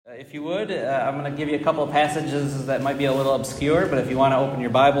If you would, I'm going to give you a couple of passages that might be a little obscure, but if you want to open your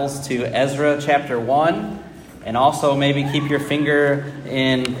Bibles to Ezra chapter 1, and also maybe keep your finger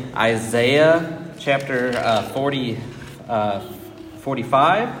in Isaiah chapter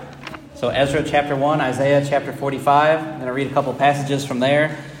 45. So Ezra chapter 1, Isaiah chapter 45. I'm going to read a couple of passages from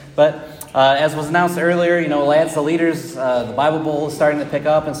there. But as was announced earlier, lads, the leaders, the Bible Bowl is starting to pick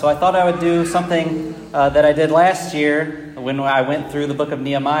up, and so I thought I would do something that I did last year when I went through the book of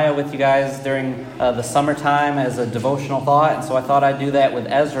Nehemiah with you guys during the summertime as a devotional thought. And so I thought I'd do that with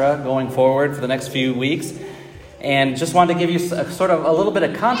Ezra going forward for the next few weeks. And just wanted to give you sort of a little bit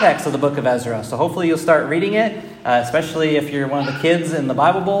of context of the book of Ezra. So hopefully you'll start reading it, especially if you're one of the kids in the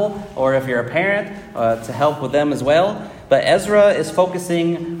Bible Bowl or if you're a parent, to help with them as well. But Ezra is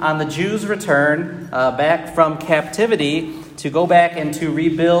focusing on the Jews' return back from captivity to go back and to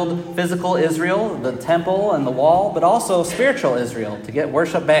rebuild physical Israel, the temple and the wall, but also spiritual Israel, to get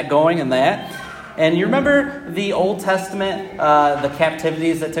worship back going in that. And you remember the Old Testament, the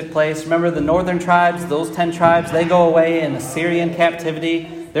captivities that took place? Remember the northern tribes, those 10 tribes, they go away in Assyrian captivity.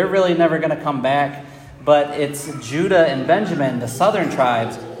 They're really never going to come back. But it's Judah and Benjamin, the southern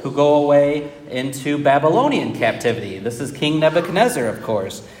tribes, who go away into Babylonian captivity. This is King Nebuchadnezzar, of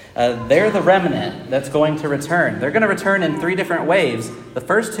course. They're the remnant that's going to return. They're going to return in 3 different waves. The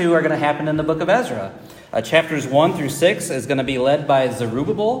first 2 are going to happen in the book of Ezra. Chapters 1 through 6 is going to be led by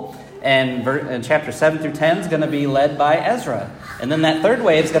Zerubbabel, and chapter 7 through 10 is going to be led by Ezra. And then that 3rd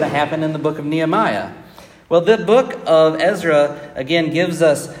wave is going to happen in the book of Nehemiah. Well, the book of Ezra, again, gives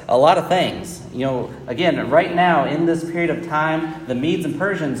us a lot of things. Again, right now, in this period of time, the Medes and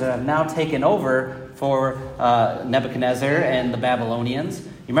Persians have now taken over for Nebuchadnezzar and the Babylonians.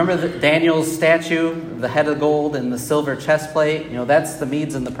 You remember Daniel's statue, the head of gold and the silver chest plate? That's the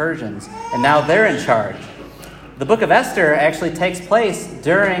Medes and the Persians. And now they're in charge. The book of Esther actually takes place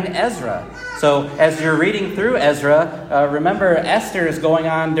during Ezra. So as you're reading through Ezra, remember Esther is going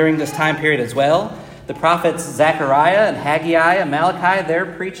on during this time period as well. The prophets Zechariah and Haggai and Malachi, they're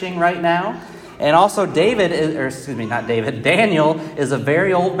preaching right now. And also Daniel is a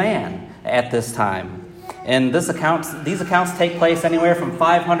very old man at this time. And these accounts take place anywhere from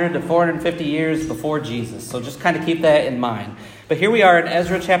 500 to 450 years before Jesus. So just kind of keep that in mind. But here we are in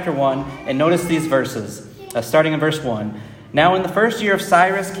Ezra chapter 1, and notice these verses, starting in verse 1. Now in the first year of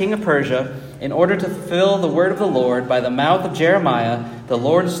Cyrus, king of Persia, in order to fulfill the word of the Lord by the mouth of Jeremiah, the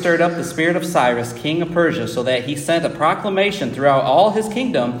Lord stirred up the spirit of Cyrus, king of Persia, so that he sent a proclamation throughout all his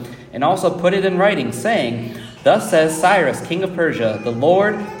kingdom, and also put it in writing, saying, Thus says Cyrus, king of Persia, the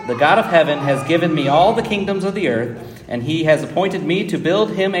Lord, the God of heaven, has given me all the kingdoms of the earth, and he has appointed me to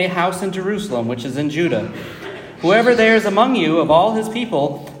build him a house in Jerusalem, which is in Judah. Whoever there is among you of all his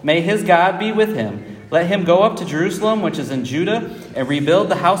people, may his God be with him. Let him go up to Jerusalem, which is in Judah, and rebuild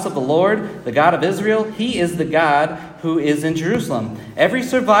the house of the Lord, the God of Israel. He is the God who is in Jerusalem. Every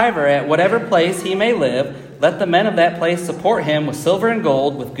survivor at whatever place he may live, let the men of that place support him with silver and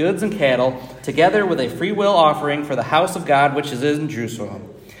gold, with goods and cattle, together with a freewill offering for the house of God, which is in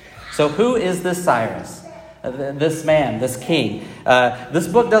Jerusalem. So who is this Cyrus? This man, this king. This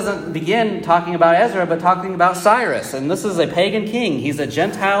book doesn't begin talking about Ezra, but talking about Cyrus. And this is a pagan king. He's a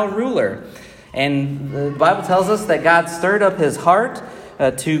Gentile ruler. And the Bible tells us that God stirred up his heart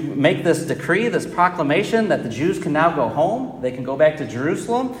to make this decree, this proclamation that the Jews can now go home. They can go back to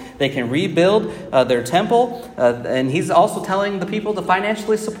Jerusalem. They can rebuild their temple. And he's also telling the people to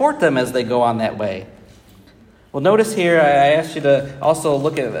financially support them as they go on that way. Well, notice here, I asked you to also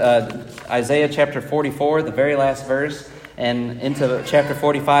look at Isaiah chapter 44, the very last verse, and into chapter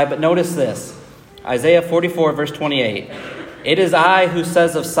 45. But notice this, Isaiah 44, verse 28. It is I who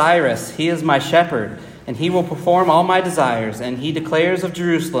says of Cyrus, he is my shepherd, and he will perform all my desires. And he declares of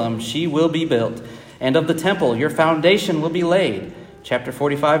Jerusalem, she will be built. And of the temple, your foundation will be laid. Chapter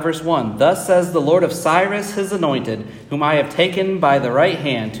 45, verse 1. Thus says the Lord of Cyrus, his anointed, whom I have taken by the right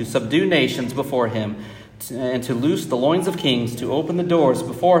hand to subdue nations before him, and to loose the loins of kings, to open the doors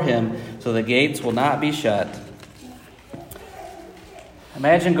before him, so the gates will not be shut.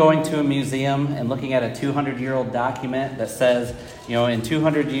 Imagine going to a museum and looking at a 200-year-old document that says, in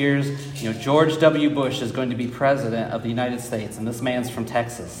 200 years, George W. Bush is going to be president of the United States, and this man's from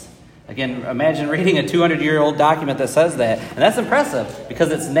Texas. Again, imagine reading a 200-year-old document that says that. And that's impressive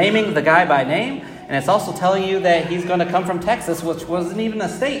because it's naming the guy by name, and it's also telling you that he's going to come from Texas, which wasn't even a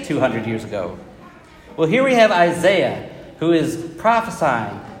state 200 years ago. Well, here we have Isaiah, who is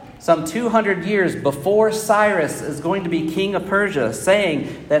prophesying some 200 years before Cyrus is going to be king of Persia,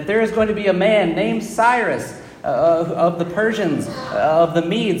 saying that there is going to be a man named Cyrus of the Persians, of the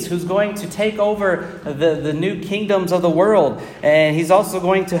Medes, who's going to take over the new kingdoms of the world. And he's also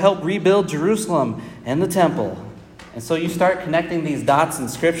going to help rebuild Jerusalem and the temple. And so you start connecting these dots in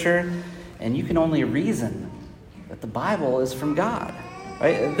Scripture, and you can only reason that the Bible is from God.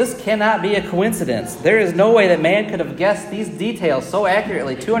 Right? This cannot be a coincidence. There is no way that man could have guessed these details so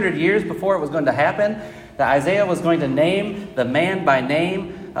accurately 200 years before it was going to happen, that Isaiah was going to name the man by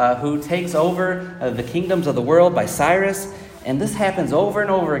name who takes over the kingdoms of the world by Cyrus. And this happens over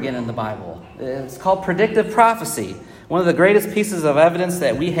and over again in the Bible. It's called predictive prophecy, one of the greatest pieces of evidence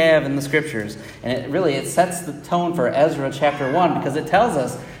that we have in the Scriptures. And it sets the tone for Ezra chapter 1, because it tells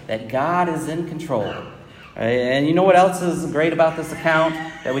us that God is in control. And you know what else is great about this account,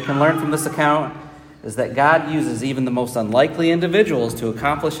 that we can learn from this account, is that God uses even the most unlikely individuals to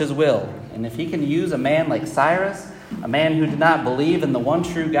accomplish his will. And if he can use a man like Cyrus, a man who did not believe in the one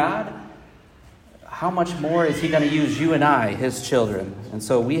true God, how much more is he going to use you and I, his children? And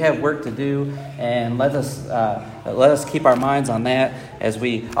so we have work to do, and let us keep our minds on that as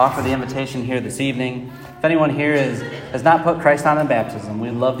we offer the invitation here this evening. If anyone here has not put Christ on in baptism,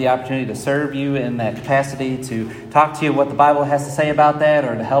 we'd love the opportunity to serve you in that capacity, to talk to you what the Bible has to say about that,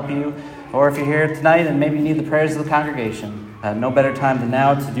 or to help you. Or if you're here tonight and maybe you need the prayers of the congregation, no better time than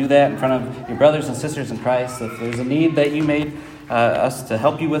now to do that in front of your brothers and sisters in Christ. If there's a need that you made us to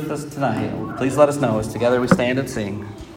help you with this tonight, please let us know as together we stand and sing.